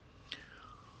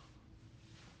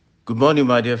Good morning,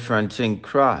 my dear friends in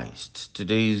Christ.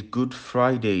 Today is Good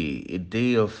Friday, a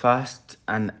day of fast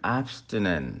and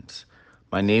abstinence.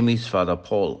 My name is Fada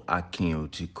Paul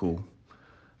Akinyotiku.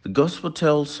 The Gospel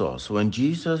tells us when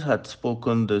Jesus had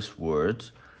spoken these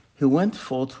words, he went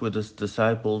forth with his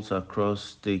disciples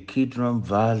across the Kidron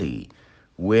Valley,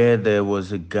 where there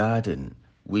was a garden,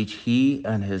 which he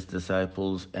and his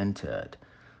disciples entered.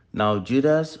 Now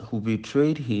Judas, who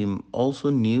betrayed him,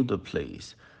 also knew the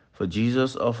place, for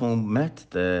Jesus often met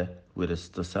there with his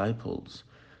disciples.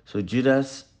 So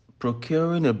Judas,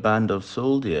 procuring a band of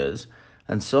soldiers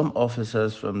and some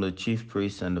officers from the chief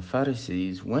priests and the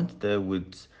Pharisees, went there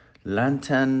with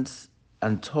lanterns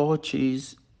and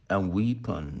torches and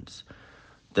weapons.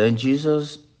 Then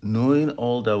Jesus, knowing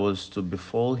all that was to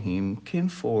befall him, came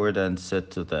forward and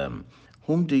said to them,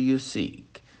 "Whom do you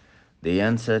seek?" They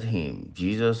answered him,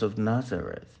 "Jesus of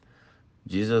Nazareth."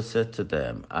 Jesus said to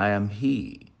them, "I am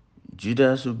he."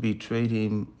 Judas, who betrayed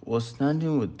him, was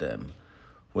standing with them.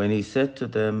 When he said to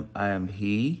them, "I am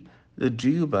he," they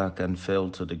drew back and fell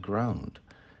to the ground.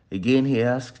 Again he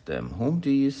asked them, "Whom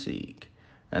do you seek?"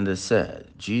 And they said,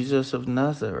 "Jesus of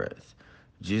Nazareth."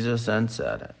 Jesus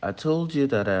answered, "I told you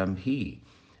that I am he.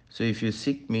 So if you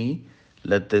seek me,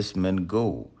 let this man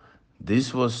go."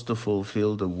 This was to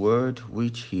fulfill the word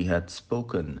which he had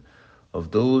spoken. "Of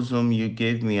those whom you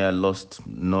gave me, I lost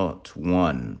not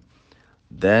one."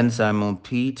 Then Simon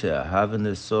Peter, having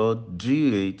a sword,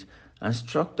 drew it and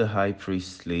struck the high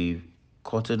priest's slave,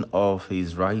 cutting off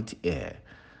his right ear.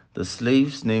 The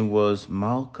slave's name was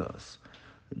Malchus.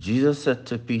 Jesus said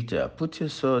to Peter, "Put your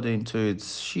sword into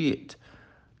its sheath.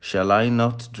 Shall I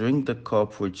not drink the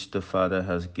cup which the Father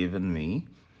has given me?"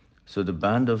 So the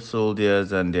band of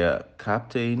soldiers and their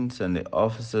captains and the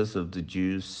officers of the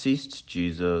Jews seized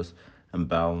Jesus and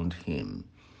bound him.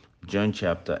 John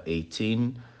chapter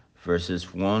 18,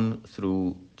 verses 1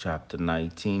 through chapter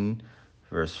 19,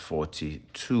 verse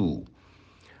 42.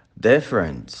 Dear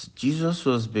friends, Jesus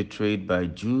was betrayed by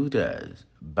Judas,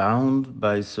 bound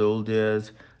by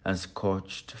soldiers, and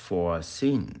scourged for our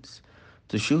sins.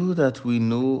 To show that we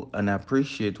know and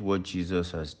appreciate what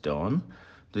Jesus has done,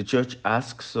 the church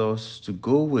asks us to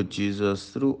go with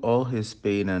Jesus through all his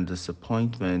pain and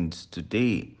disappointments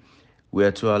today. We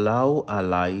are to allow our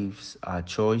lives, our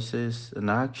choices, and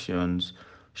actions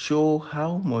show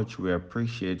how much we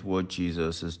appreciate what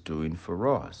Jesus is doing for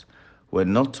us. We're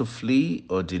not to flee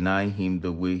or deny him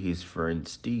the way his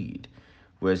friends did.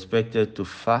 We're expected to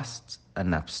fast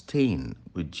and abstain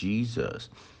with Jesus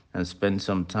and spend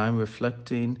some time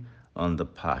reflecting on the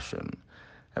Passion.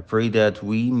 I pray that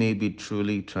we may be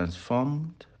truly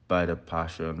transformed by the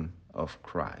Passion of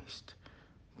Christ.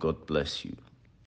 God bless you.